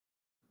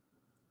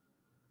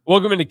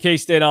Welcome into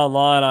K-State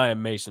Online. I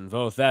am Mason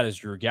Voth. That is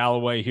Drew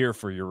Galloway here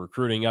for your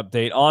recruiting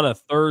update on a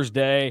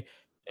Thursday.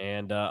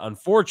 And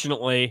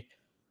unfortunately,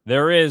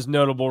 there is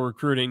notable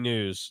recruiting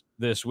news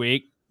this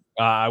week.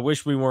 I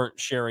wish we weren't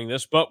sharing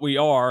this, but we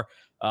are.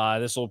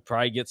 This will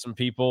probably get some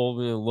people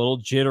a little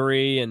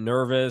jittery and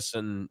nervous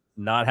and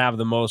not have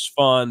the most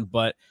fun.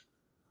 But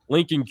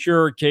Linkon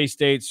Cure,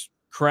 K-State's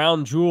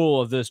crown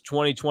jewel of this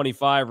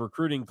 2025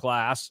 recruiting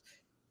class,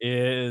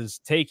 is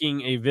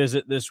taking a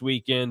visit this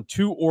weekend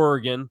to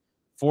Oregon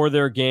for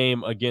their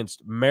game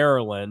against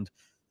Maryland.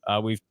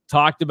 We've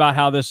talked about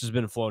how this has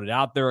been floated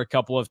out there a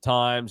couple of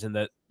times, and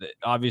that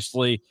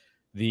obviously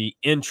the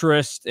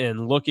interest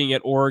in looking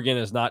at Oregon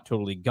is not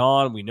totally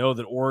gone. We know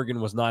that Oregon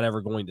was not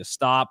ever going to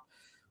stop.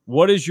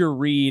 What is your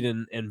read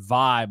and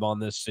vibe on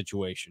this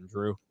situation,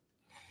 Drew?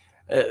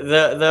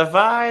 The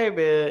vibe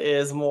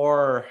is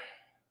more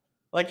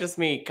like just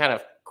me kind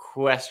of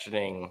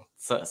questioning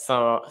some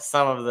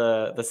of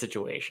the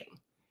situation.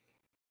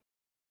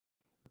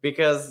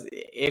 Because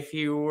if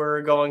you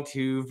were going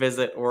to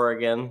visit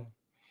Oregon,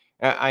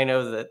 I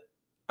know that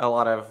a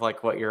lot of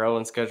like what your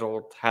own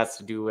schedule has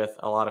to do with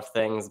a lot of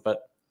things, but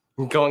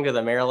going to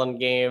the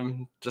Maryland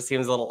game just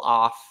seems a little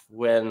off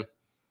when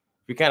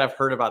we kind of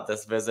heard about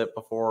this visit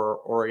before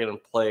Oregon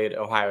played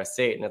Ohio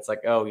State, and it's like,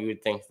 oh, you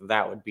would think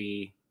that would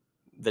be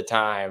the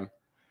time,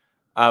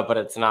 but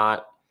it's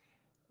not.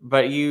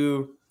 But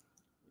you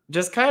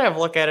just kind of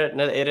look at it, and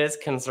it is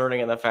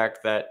concerning in the fact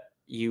that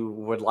you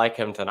would like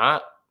him to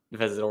not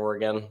visit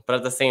Oregon, but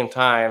at the same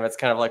time, it's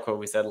kind of like what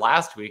we said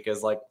last week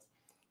is like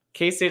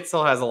K-State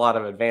still has a lot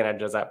of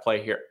advantages at play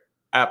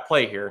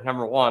here.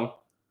 Number one,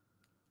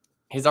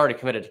 he's already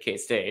committed to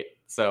K-State,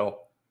 so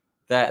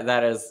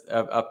that is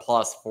a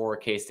plus for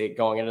K-State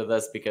going into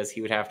this because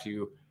he would have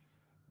to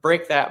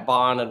break that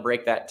bond and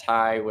break that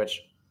tie,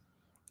 which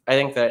I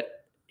think that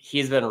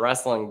he's been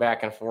wrestling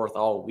back and forth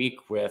all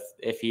week with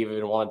if he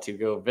even wanted to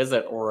go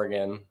visit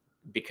Oregon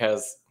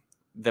because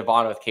the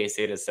bond with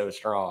K-State is so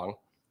strong.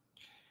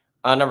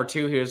 Number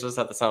two, he was just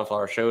at the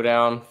Sunflower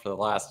Showdown for the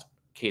last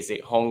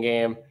K-State home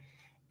game.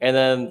 And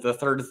then the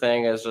third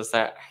thing is just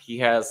that he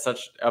has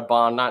such a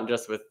bond, not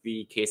just with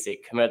the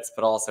K-State commits,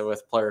 but also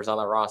with players on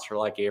the roster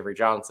like Avery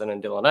Johnson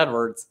and Dylan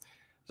Edwards.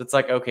 It's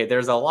like, okay,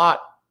 there's a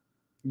lot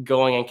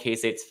going in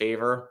K-State's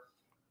favor.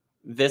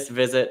 This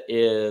visit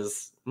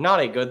is not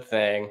a good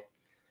thing.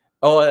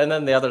 Oh, and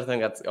then the other thing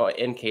that's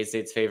in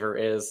K-State's favor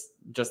is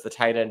just the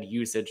tight end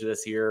usage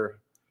this year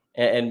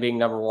and being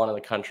number one in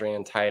the country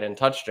in tight end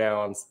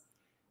touchdowns,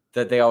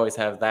 that they always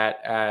have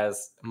that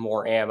as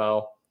more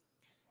ammo.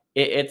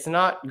 It's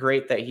not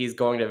great that he's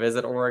going to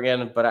visit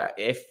Oregon, but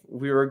if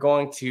we were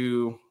going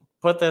to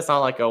put this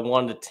on like a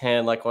 1 to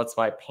 10, like what's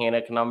my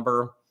panic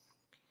number?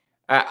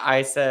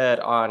 I said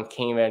on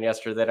K-Man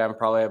yesterday that I'm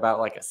probably about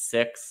like a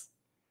 6.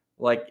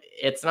 Like,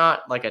 it's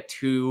not like a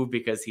 2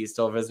 because he's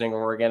still visiting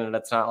Oregon, and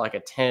it's not like a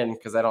 10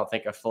 because I don't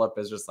think a flip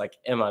is just like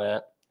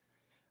imminent.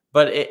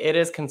 But it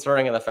is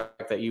concerning in the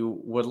fact that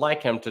you would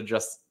like him to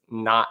just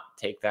not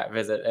take that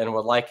visit and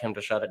would like him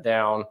to shut it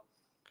down.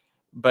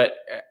 But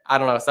I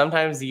don't know.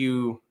 Sometimes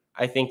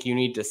I think you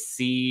need to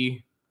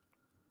see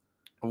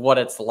what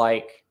it's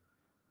like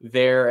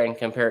there and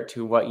compare it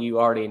to what you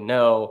already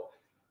know,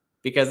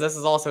 because this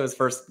is also his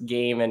first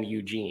game in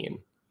Eugene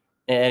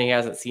and he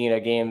hasn't seen a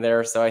game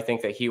there. So I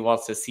think that he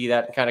wants to see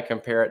that and kind of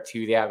compare it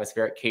to the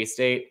atmosphere at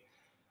K-State.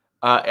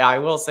 I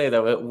will say,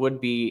 though, it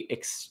would be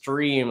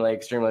extremely,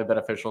 extremely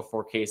beneficial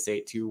for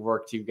K-State to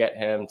work to get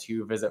him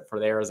to visit for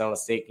the Arizona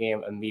State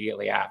game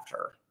immediately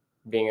after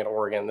being in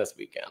Oregon this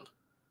weekend.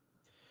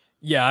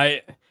 Yeah,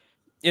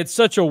 it's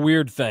such a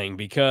weird thing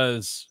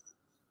because,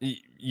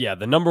 yeah,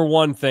 the number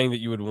one thing that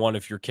you would want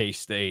if you're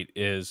K-State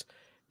is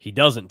he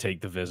doesn't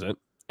take the visit.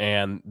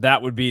 And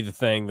that would be the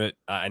thing that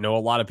I know a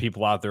lot of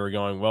people out there are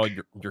going, well,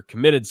 you're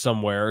committed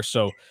somewhere,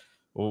 so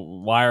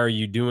why are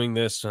you doing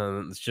this?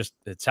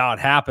 It's how it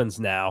happens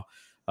now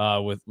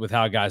with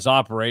how guys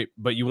operate.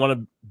 But you want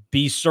to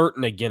be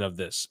certain again of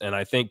this. And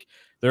I think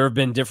there have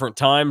been different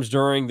times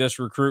during this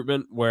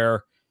recruitment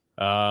where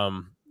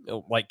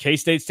like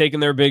K-State's taken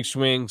their big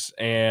swings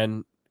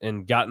and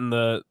gotten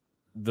the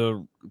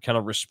kind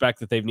of respect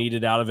that they've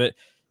needed out of it.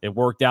 It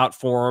worked out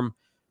for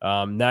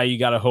them. Now you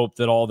got to hope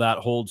that all that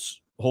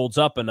holds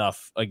up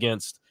enough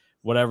against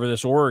whatever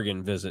this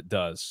Oregon visit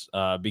does,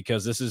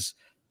 because this is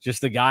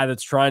just the guy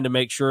that's trying to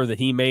make sure that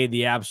he made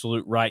the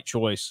absolute right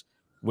choice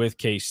with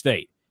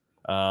K-State.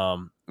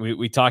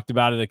 We talked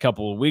about it a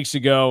couple of weeks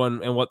ago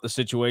and what the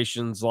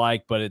situation's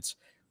like, but it's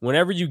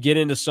whenever you get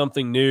into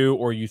something new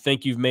or you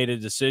think you've made a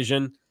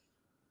decision,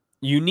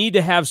 you need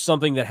to have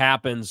something that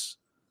happens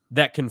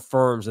that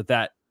confirms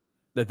that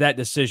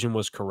decision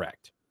was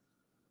correct.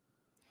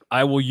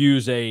 I will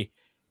use a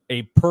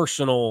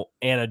personal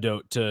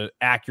anecdote to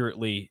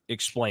accurately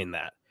explain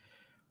that.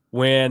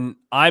 When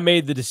I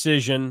made the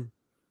decision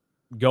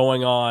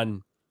going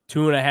on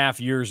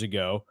 2.5 years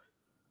ago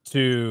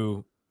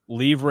to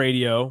leave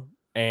radio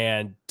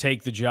and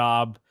take the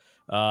job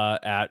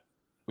at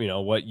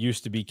what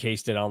used to be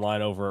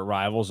K-StateOnline over at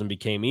Rivals and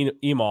became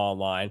EMA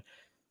Online,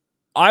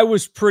 I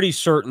was pretty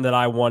certain that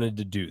I wanted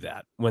to do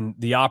that when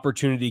the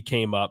opportunity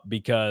came up,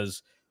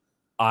 because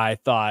I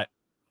thought,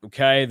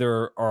 okay,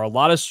 there are a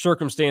lot of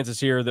circumstances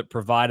here that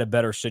provide a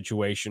better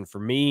situation for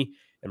me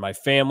and my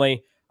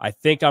family. I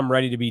think I'm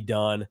ready to be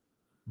done,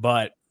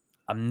 but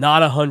I'm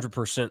not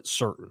 100%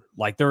 certain.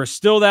 Like, there is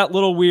still that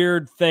little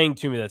weird thing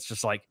to me that's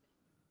just like,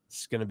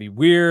 it's going to be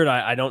weird.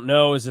 I don't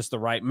know. Is this the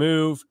right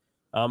move?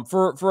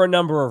 For a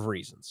number of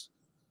reasons.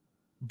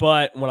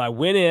 But when I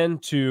went in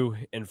to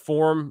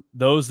inform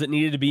those that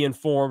needed to be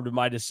informed of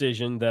my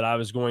decision that I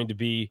was going to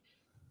be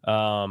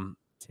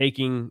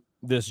taking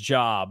this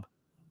job,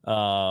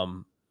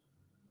 um,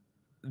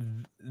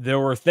 there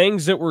were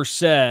things that were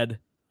said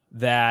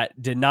that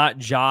did not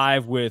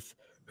jive with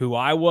who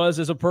I was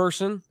as a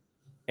person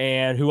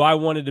and who I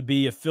wanted to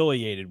be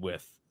affiliated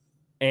with.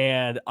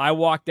 And I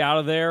walked out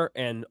of there,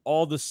 and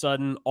all of a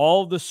sudden,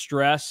 all the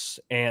stress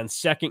and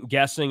second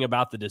guessing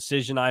about the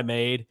decision I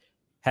made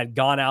had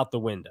gone out the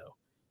window.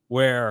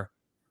 Where,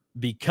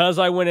 because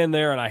I went in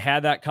there and I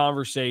had that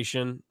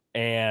conversation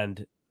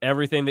and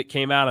everything that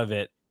came out of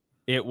it,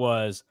 it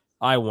was,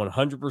 I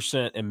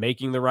 100% am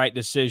making the right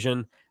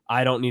decision.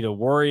 I don't need to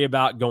worry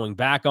about going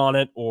back on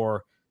it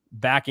or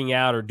backing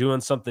out or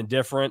doing something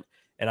different.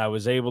 And I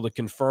was able to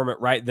confirm it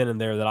right then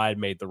and there that I had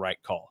made the right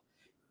call.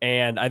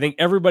 And I think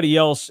everybody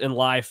else in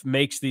life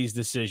makes these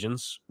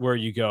decisions where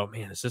you go,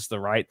 man, is this the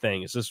right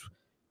thing? Is this,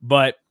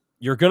 but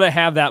you're going to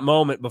have that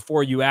moment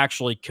before you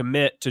actually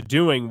commit to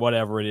doing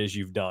whatever it is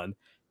you've done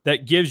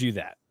that gives you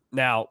that.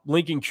 Now,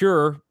 Linkon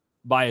Cure,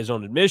 by his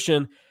own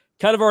admission,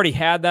 kind of already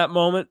had that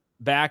moment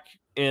back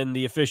in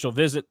the official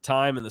visit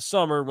time in the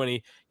summer when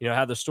he,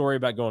 had the story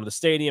about going to the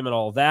stadium and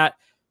all of that.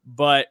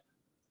 But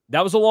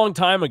that was a long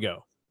time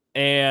ago.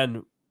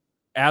 And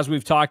as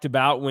we've talked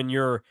about, when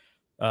you're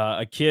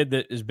a kid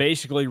that is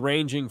basically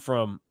ranging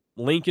from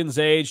Lincoln's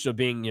age to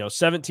being,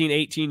 17,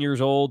 18 years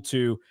old,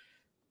 to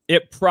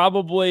it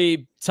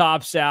probably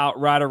tops out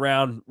right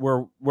around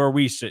where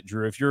we sit,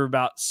 Drew. If you're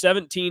about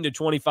 17 to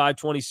 25,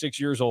 26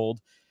 years old,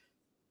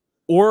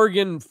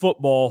 Oregon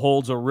football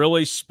holds a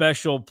really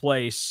special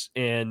place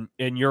in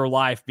your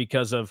life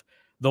because of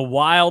the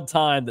wild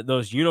time that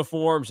those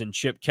uniforms and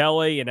Chip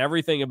Kelly and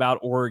everything about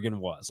Oregon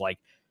was. Like,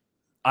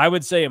 I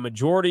would say a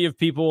majority of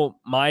people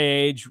my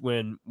age,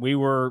 when we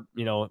were,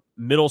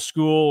 middle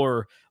school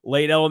or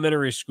late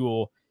elementary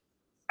school,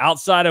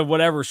 outside of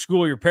whatever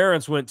school your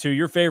parents went to,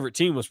 your favorite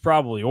team was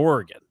probably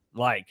Oregon.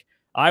 Like,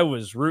 I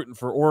was rooting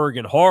for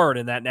Oregon hard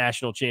in that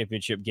national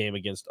championship game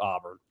against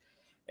Auburn.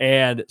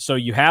 And so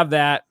you have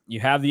that, you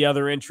have the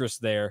other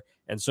interest there.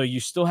 And so you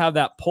still have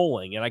that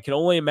pulling. And I can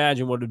only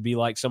imagine what it would be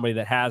like somebody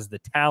that has the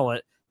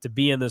talent to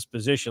be in this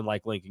position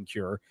like Linkon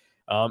Cure.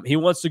 He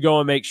wants to go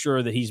and make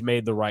sure that he's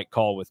made the right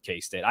call with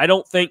K-State. I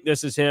don't think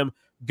this is him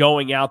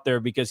going out there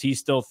because he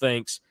still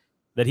thinks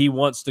that he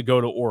wants to go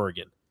to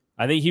Oregon.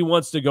 I think he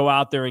wants to go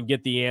out there and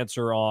get the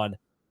answer on,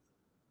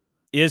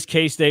 is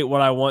K-State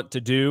what I want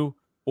to do,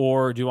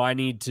 or do I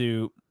need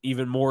to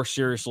even more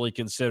seriously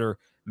consider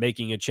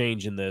making a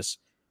change in this?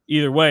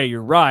 Either way,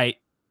 you're right.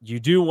 You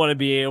do want to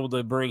be able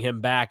to bring him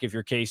back if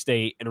you're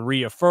K-State and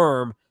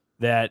reaffirm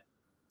that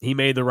he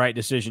made the right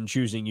decision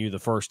choosing you the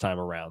first time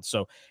around.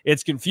 So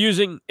it's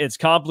confusing. It's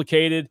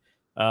complicated.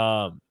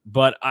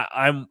 But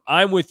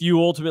I'm with you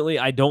ultimately.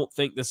 I don't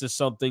think this is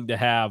something to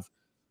have,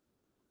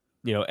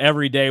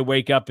 every day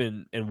wake up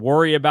and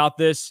worry about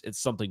this. It's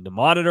something to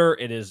monitor.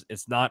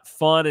 It's not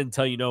fun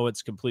until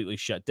it's completely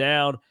shut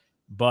down.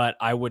 But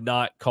I would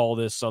not call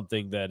this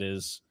something that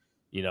is,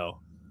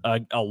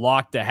 a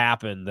lock to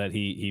happen that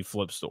he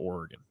flips to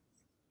Oregon.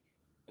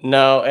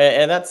 No,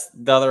 and that's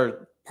the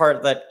other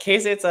part, that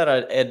K-State's at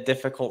a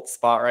difficult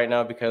spot right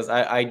now, because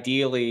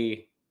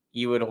ideally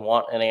you would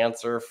want an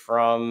answer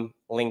from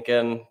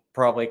Lincoln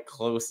probably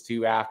close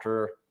to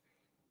after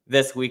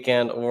this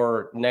weekend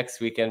or next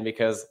weekend,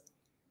 because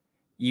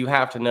you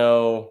have to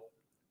know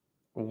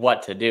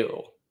what to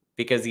do,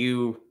 because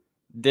you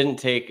didn't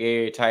take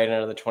a tight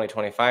end of the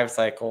 2025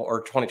 cycle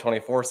or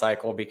 2024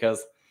 cycle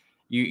because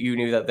you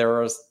knew that there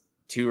was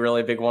two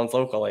really big ones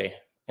locally,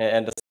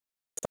 and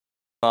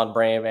on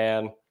Brame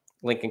and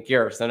Linkon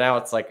Cure. So now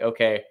it's like,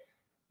 okay,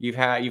 you've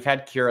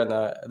had Cure in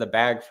the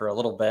bag for a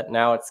little bit.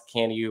 Now it's,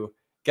 can you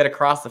get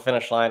across the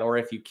finish line? Or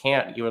if you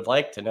can't, you would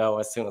like to know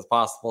as soon as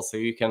possible so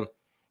you can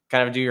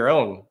kind of do your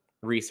own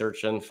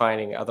research and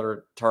finding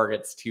other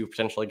targets to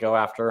potentially go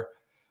after.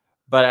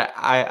 But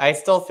I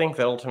still think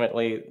that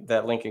ultimately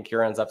that Linkon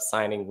Cure ends up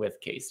signing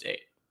with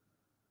K-State.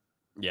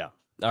 Yeah.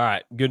 All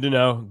right. Good to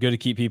know. Good to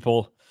keep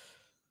people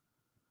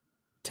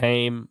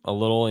tame a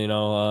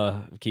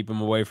little, keep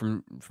them away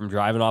from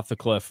driving off the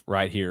cliff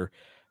right here.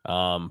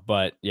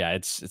 But yeah,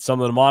 it's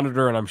something to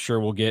monitor, and I'm sure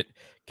we'll get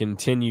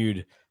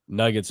continued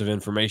nuggets of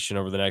information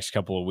over the next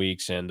couple of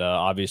weeks. And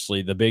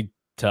obviously the big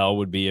tell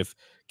would be if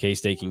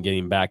K-State can get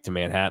him back to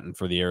Manhattan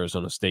for the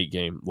Arizona State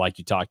game, like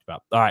you talked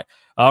about. All right.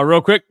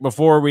 Real quick,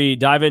 before we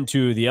dive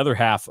into the other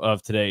half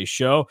of today's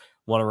show,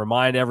 want to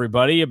remind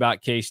everybody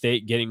about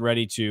K-State getting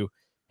ready to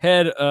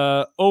head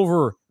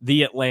over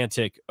the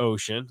Atlantic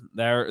Ocean.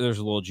 There's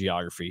a little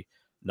geography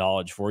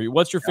knowledge for you.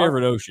 What's your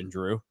favorite ocean,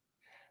 Drew?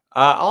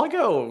 I'll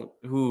go.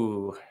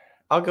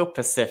 I'll go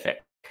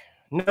Pacific.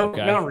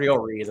 Okay. No real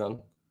reason.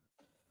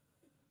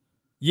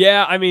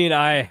 Yeah, I mean,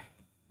 I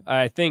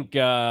think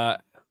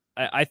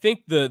I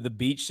think the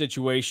beach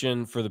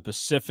situation for the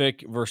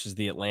Pacific versus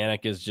the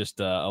Atlantic is just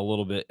a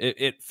little bit.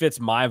 It fits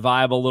my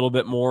vibe a little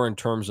bit more in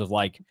terms of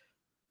like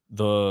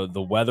the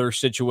weather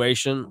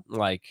situation.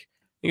 Like,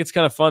 I think it's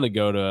kind of fun to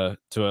go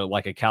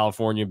like a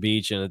California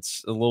beach, and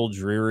it's a little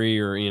dreary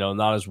or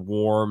not as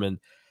warm. And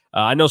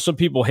I know some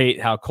people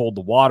hate how cold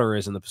the water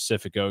is in the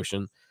Pacific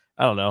Ocean.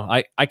 I don't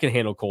know. I can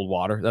handle cold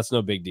water. That's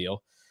no big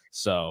deal.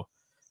 So,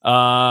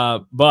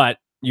 but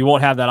you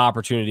won't have that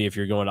opportunity if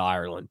you're going to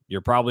Ireland.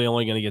 You're probably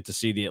only going to get to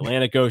see the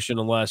Atlantic Ocean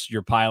unless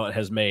your pilot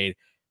has made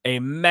a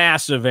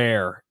massive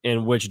error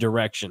in which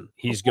direction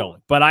he's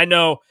going. But I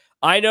know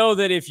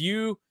that if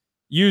you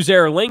use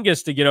Aer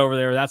Lingus to get over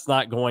there, that's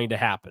not going to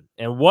happen.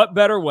 And what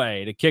better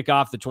way to kick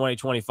off the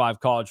 2025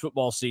 college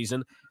football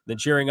season than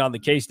cheering on the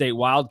K-State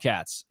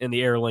Wildcats in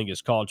the Aer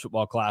Lingus College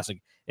Football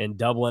Classic in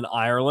Dublin,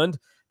 Ireland?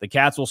 The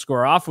Cats will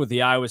square off with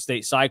the Iowa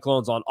State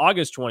Cyclones on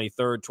August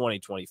 23rd,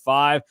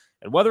 2025.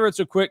 And whether it's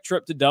a quick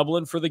trip to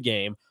Dublin for the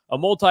game, a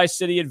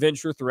multi-city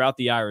adventure throughout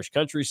the Irish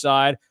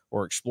countryside,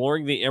 or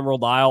exploring the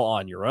Emerald Isle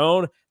on your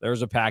own,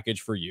 there's a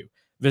package for you.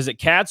 Visit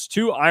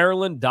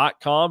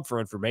cats2ireland.com for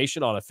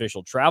information on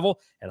official travel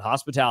and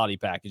hospitality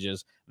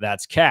packages.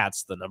 That's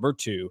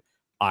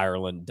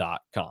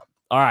cats2ireland.com.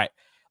 All right.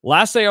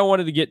 Last thing I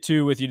wanted to get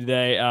to with you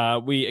today,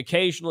 we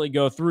occasionally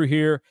go through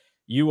here.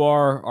 You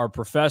are our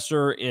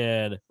professor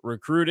in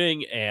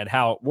recruiting and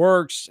how it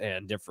works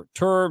and different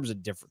terms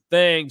and different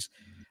things.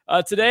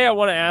 Today, I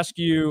want to ask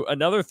you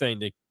another thing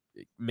to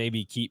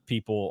maybe keep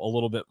people a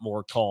little bit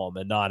more calm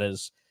and not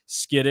as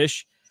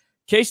skittish.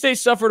 K-State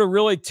suffered a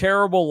really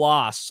terrible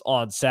loss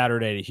on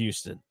Saturday to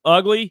Houston.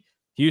 Ugly.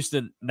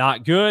 Houston,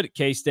 not good.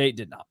 K-State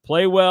did not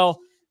play well.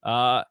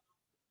 I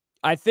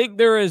think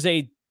there is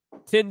a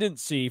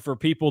tendency for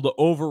people to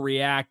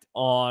overreact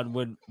on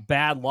when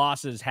bad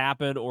losses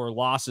happen or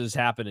losses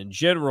happen in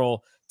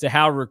general to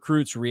how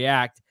recruits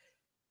react.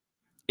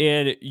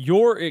 In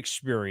your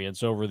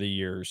experience over the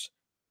years,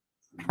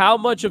 how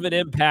much of an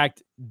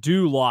impact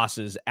do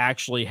losses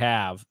actually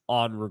have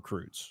on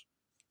recruits?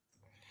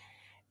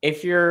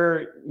 If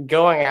you're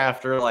going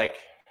after and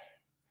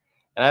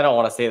I don't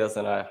want to say this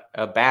in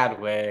a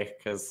bad way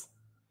because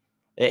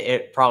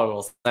it probably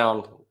will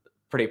sound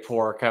pretty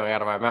poor coming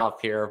out of my mouth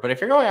here, but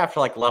if you're going after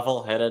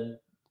level-headed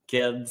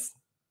kids,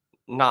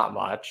 not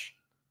much.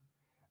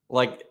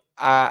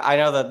 I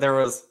know that there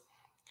was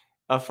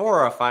a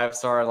 4 or a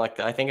 5-star,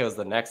 I think it was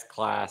the next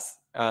class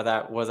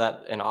that was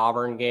at an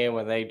Auburn game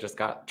when they just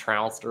got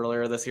trounced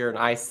earlier this year, and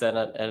I sent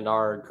it in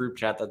our group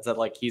chat that said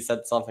he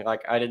said something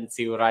like I didn't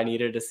see what I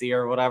needed to see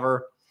or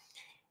whatever.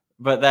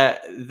 But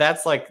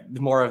that's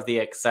more of the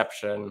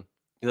exception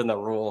than the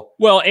rule.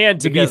 Well, and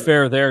to be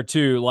fair there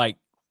too,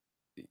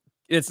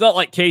 it's not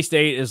like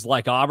K-State is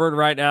like Auburn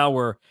right now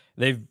where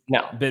they've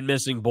been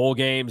missing bowl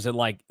games and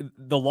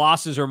the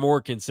losses are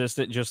more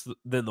consistent just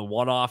than the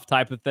one-off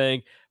type of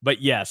thing.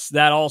 But yes,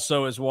 that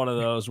also is one of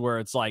those where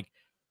it's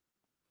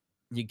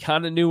you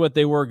kind of knew what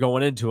they were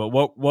going into it.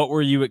 What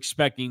were you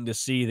expecting to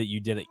see that you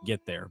didn't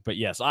get there? But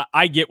yes,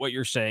 I get what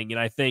you're saying. And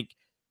I think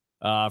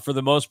for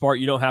the most part,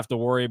 you don't have to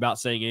worry about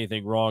saying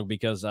anything wrong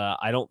because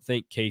I don't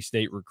think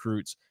K-State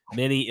recruits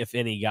many, if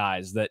any,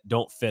 guys that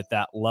don't fit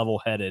that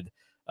level-headed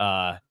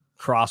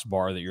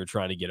crossbar that you're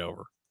trying to get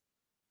over.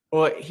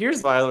 Well,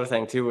 here's my other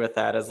thing too with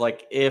that is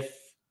if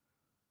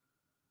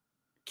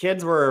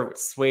kids were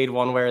swayed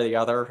one way or the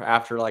other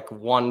after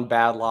one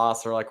bad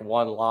loss or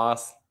one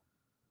loss,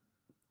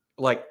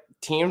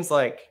 teams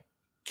like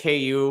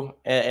KU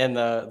and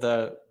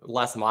the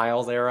Les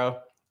Miles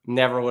era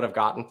never would have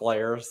gotten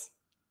players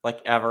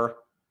ever.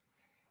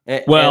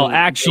 Well,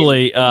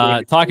 actually,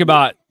 talk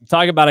about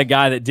a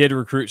guy that did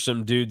recruit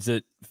some dudes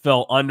that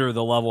fell under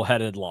the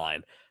level-headed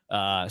line.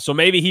 So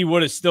maybe he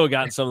would have still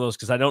gotten some of those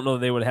because I don't know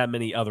they would have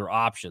many other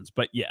options.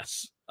 But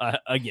yes,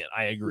 again,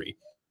 I agree.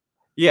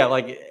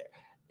 Yeah,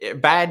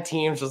 bad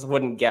teams just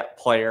wouldn't get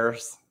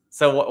players.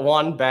 So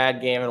one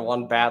bad game and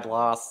one bad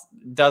loss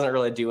doesn't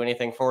really do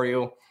anything for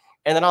you.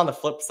 And then on the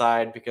flip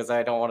side, because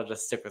I don't want to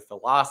just stick with the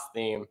loss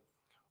theme,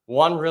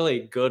 one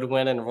really good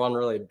win and one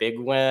really big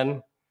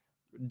win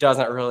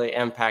doesn't really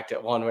impact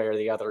it one way or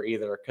the other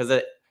either.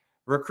 Because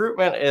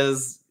recruitment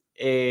is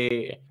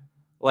a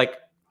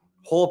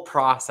whole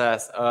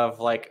process of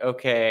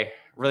okay,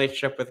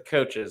 relationship with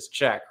coaches,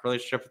 check.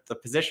 Relationship with the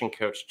position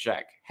coach,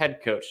 check.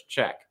 Head coach,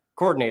 check.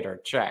 Coordinator,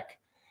 check.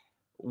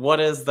 What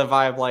is the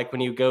vibe like when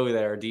you go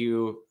there? Do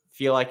you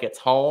feel like it's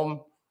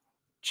home?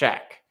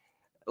 Check.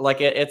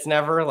 It's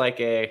never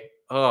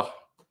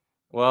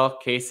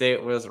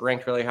K-State was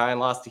ranked really high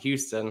and lost to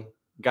Houston.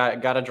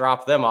 Got to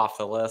drop them off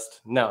the list.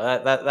 No,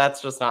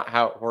 that's just not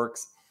how it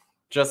works.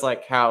 Just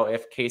like how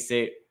if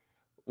K-State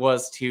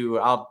was to,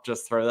 I'll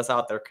just throw this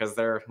out there because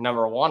they're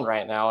number one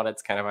right now, and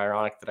it's kind of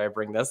ironic that I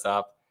bring this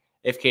up.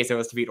 If K-State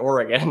was to beat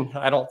Oregon,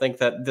 I don't think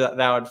that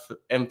would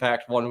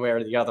impact one way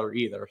or the other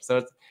either.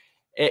 So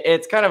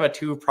it's kind of a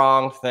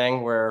two-pronged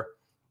thing where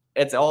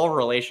it's all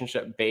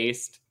relationship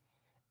based.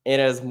 It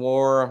is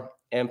more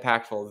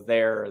impactful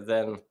there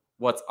than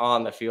what's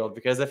on the field,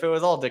 because if it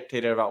was all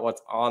dictated about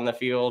what's on the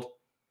field,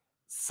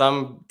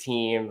 some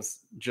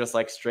teams just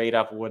like straight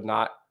up would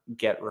not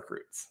get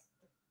recruits.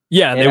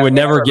 Yeah, and they would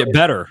never get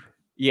better.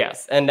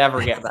 Yes, and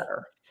never get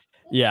better.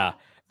 Yeah.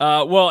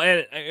 Well,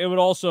 and it would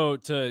also,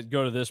 to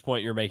go to this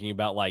point you're making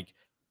about like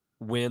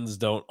wins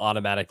don't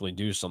automatically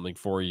do something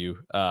for you.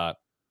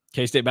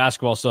 K-State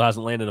basketball still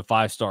hasn't landed a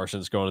 5-star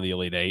since going to the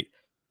Elite Eight.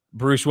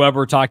 Bruce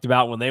Weber talked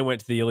about when they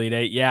went to the Elite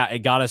Eight. Yeah, it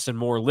got us in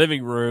more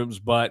living rooms,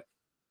 but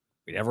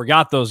we never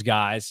got those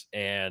guys.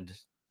 And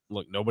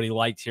look, nobody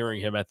liked hearing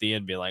him at the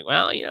end being like,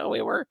 well,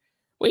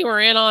 we were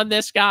in on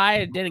this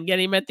guy, didn't get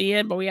him at the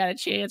end, but we had a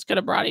chance, could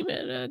have brought him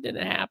in. It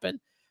didn't happen.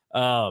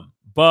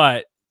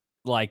 But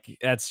like,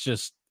 that's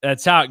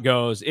how it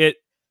goes. And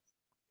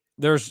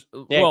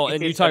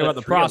you talk about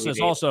the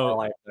process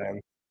also.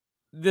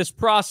 This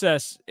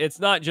process, it's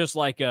not just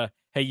like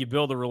hey, you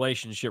build a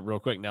relationship real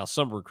quick. Now,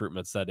 some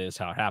recruitments, that is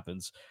how it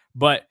happens.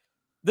 But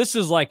this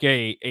is like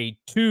a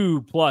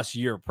 2+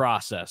 year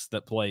process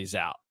that plays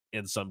out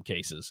in some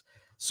cases.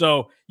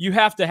 So you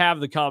have to have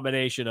the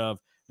combination of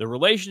the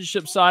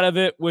relationship side of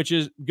it, which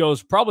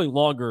goes probably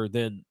longer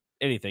than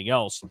anything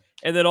else.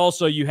 And then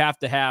also you have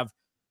to have,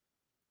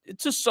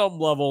 to some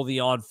level, the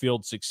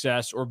on-field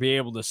success, or be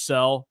able to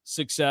sell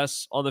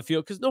success on the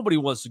field, because nobody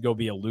wants to go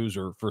be a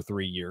loser for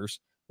 3 years.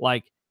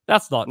 Like,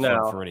 that's not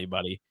fun for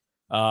anybody.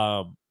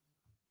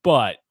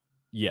 But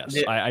yes,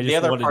 I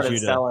just wanted you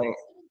to. Selling,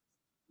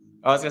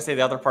 I was gonna say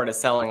the other part is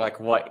selling like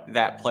what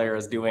that player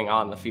is doing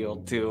on the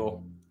field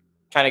too.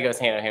 Kind of goes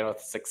hand in hand with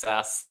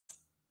success.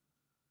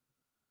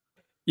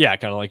 Yeah,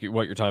 kind of like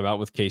what you're talking about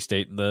with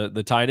K-State and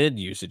the tight end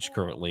usage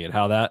currently, and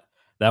how that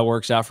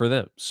works out for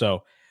them.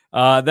 So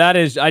that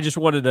is, I just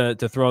wanted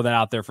to throw that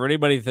out there for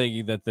anybody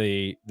thinking that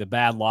the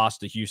bad loss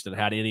to Houston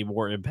had any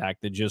more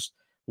impact than just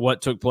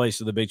what took place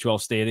in the Big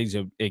 12 standings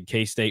in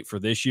K-State for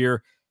this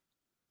year.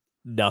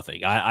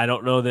 Nothing. I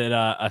don't know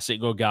that a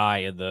single guy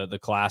in the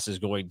class is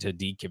going to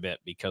decommit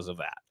because of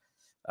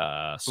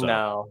that.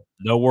 So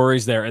no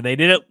worries there. And they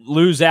didn't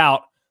lose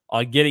out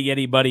on getting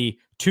anybody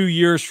 2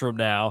 years from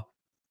now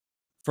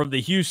from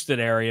the Houston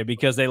area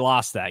because they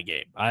lost that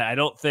game. I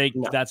don't think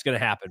that's going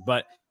to happen,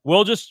 but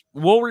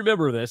we'll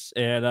remember this,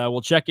 and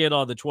we'll check in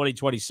on the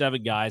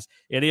 2027 guys,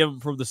 any of them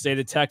from the state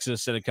of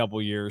Texas in a couple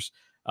of years.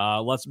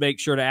 Let's make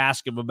sure to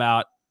ask them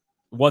about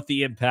what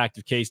the impact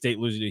of K-State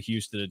losing to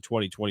Houston in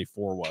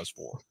 2024 was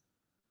for.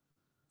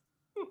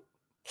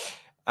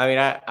 I mean,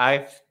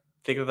 I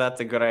think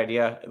that's a good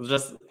idea.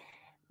 Just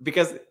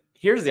because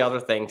here's the other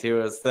thing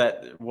too, is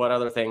that what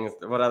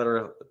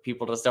other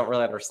people just don't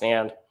really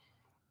understand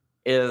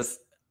is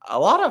a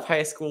lot of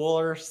high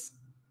schoolers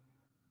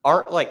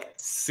aren't like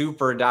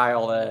super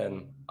dialed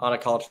in on a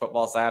college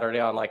football Saturday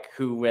on like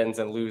who wins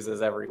and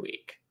loses every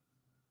week.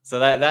 So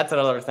that's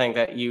another thing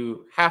that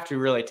you have to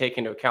really take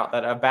into account,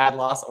 that a bad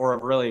loss or a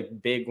really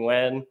big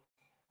win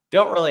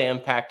don't really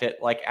impact it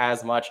like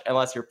as much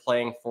unless you're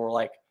playing for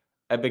like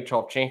a Big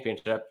 12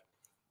 championship,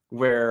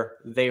 where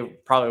they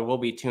probably will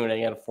be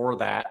tuning in for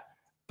that.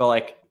 But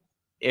like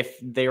if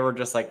they were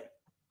just like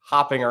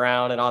hopping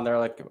around and on their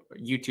like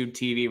YouTube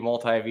TV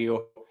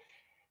multi-view,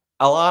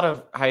 a lot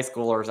of high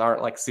schoolers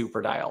aren't like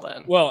super dialed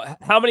in. Well,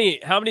 how many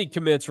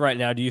commits right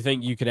now do you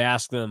think you could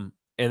ask them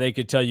and they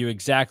could tell you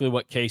exactly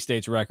what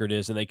K-State's record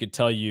is, and they could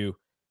tell you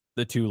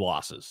the 2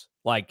 losses?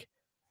 Like,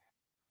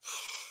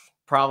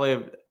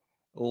 probably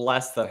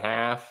less than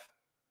half,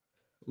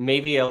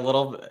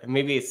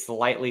 maybe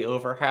slightly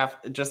over half,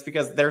 just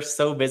because they're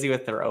so busy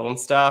with their own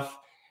stuff.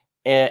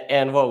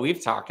 And what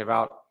we've talked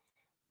about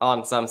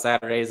on some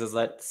Saturdays is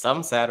that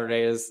some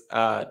Saturdays,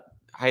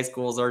 high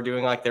schools are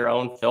doing like their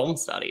own film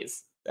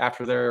studies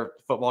after their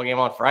football game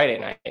on Friday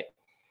night.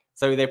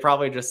 So they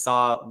probably just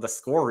saw the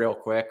score real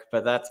quick,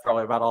 but that's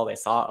probably about all they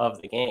saw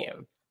of the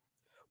game.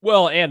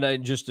 Well,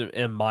 and just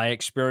in my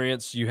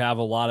experience, you have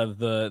a lot of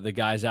the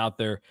guys out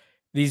there.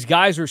 These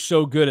guys are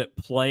so good at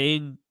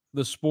playing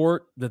the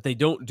sport that they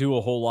don't do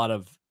a whole lot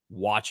of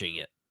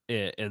watching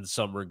it in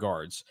some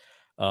regards.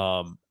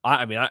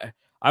 I mean,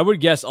 I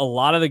would guess a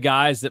lot of the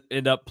guys that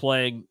end up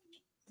playing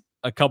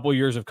a couple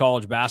years of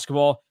college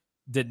basketball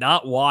did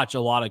not watch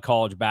a lot of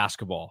college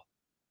basketball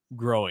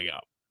growing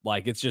up.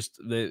 Like, it's just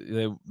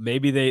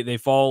maybe they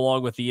follow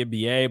along with the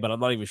NBA, but I'm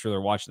not even sure they're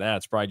watching that.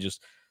 It's probably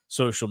just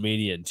social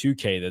media and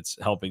 2K that's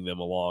helping them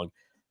along.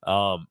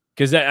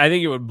 Because I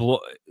think it would blow.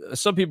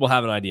 Some people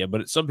have an idea,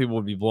 but some people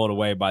would be blown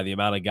away by the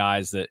amount of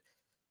guys that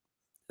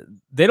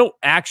they don't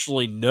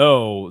actually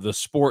know the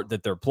sport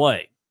that they're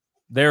playing.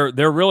 They're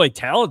really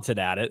talented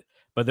at it,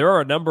 but there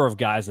are a number of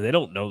guys that they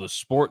don't know the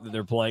sport that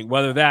they're playing,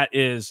 whether that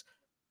is,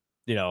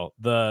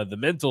 the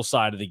mental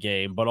side of the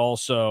game, but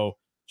also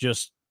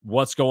just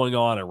what's going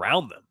on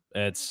around them.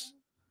 It's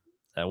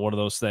one of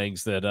those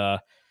things that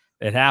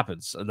it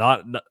happens.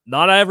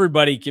 Not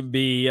everybody can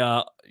be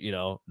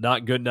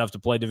not good enough to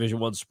play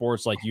Division I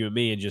sports like you and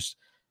me and just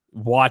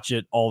watch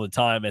it all the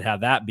time and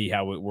have that be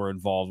how we're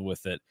involved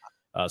with it.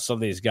 some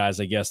of these guys,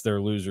 I guess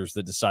they're losers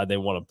that decide they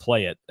want to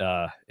play it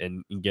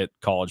and get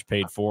college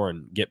paid for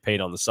and get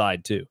paid on the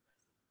side too.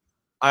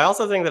 I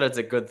also think that it's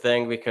a good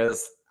thing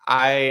because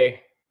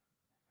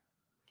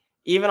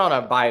even on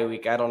a bye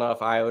week, I don't know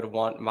if I would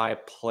want my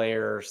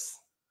players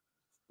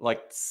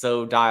like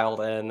so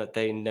dialed in that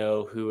they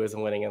know who is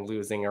winning and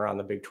losing around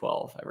the Big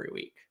 12 every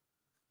week.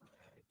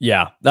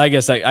 Yeah, I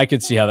guess I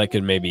could see how that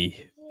could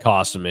maybe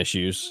cause some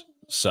issues.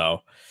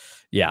 So,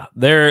 yeah,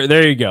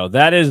 there you go.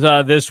 That is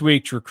this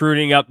week's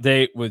recruiting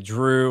update with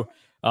Drew.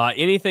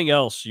 Anything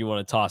else you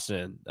want to toss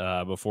in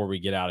before we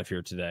get out of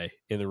here today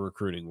in the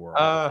recruiting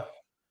world?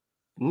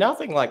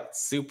 Nothing like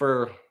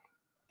super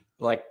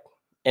like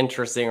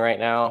interesting right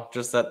now.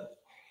 Just that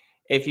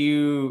if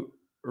you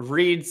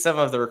read some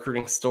of the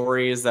recruiting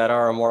stories that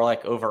are more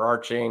like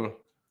overarching,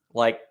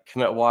 like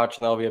Commit Watch,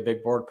 and there'll be a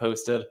big board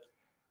posted.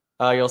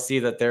 You'll see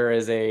that there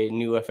is a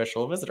new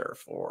official visitor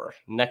for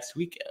next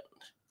weekend.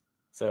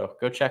 So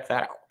go check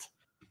that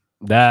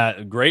out.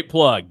 That great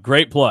plug.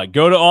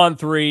 Go to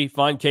On3,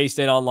 find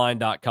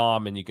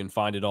KStateOnline.com, and you can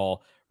find it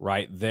all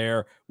right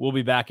there. We'll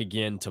be back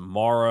again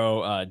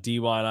tomorrow. DY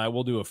and I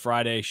will do a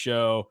Friday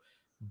show,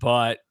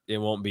 but it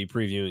won't be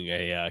previewing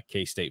a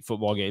K-State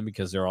football game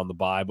because they're on the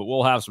bye, but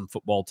we'll have some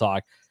football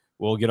talk.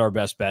 We'll get our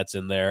best bets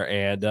in there,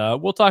 and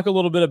we'll talk a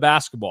little bit of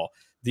basketball.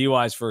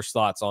 DY's first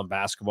thoughts on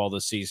basketball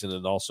this season,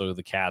 and also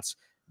the Cats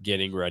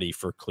getting ready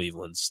for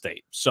Cleveland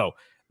State. So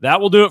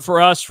that will do it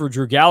for us. For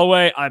Drew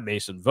Galloway, I'm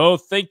Mason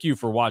Voth. Thank you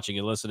for watching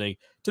and listening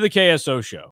to the KSO Show.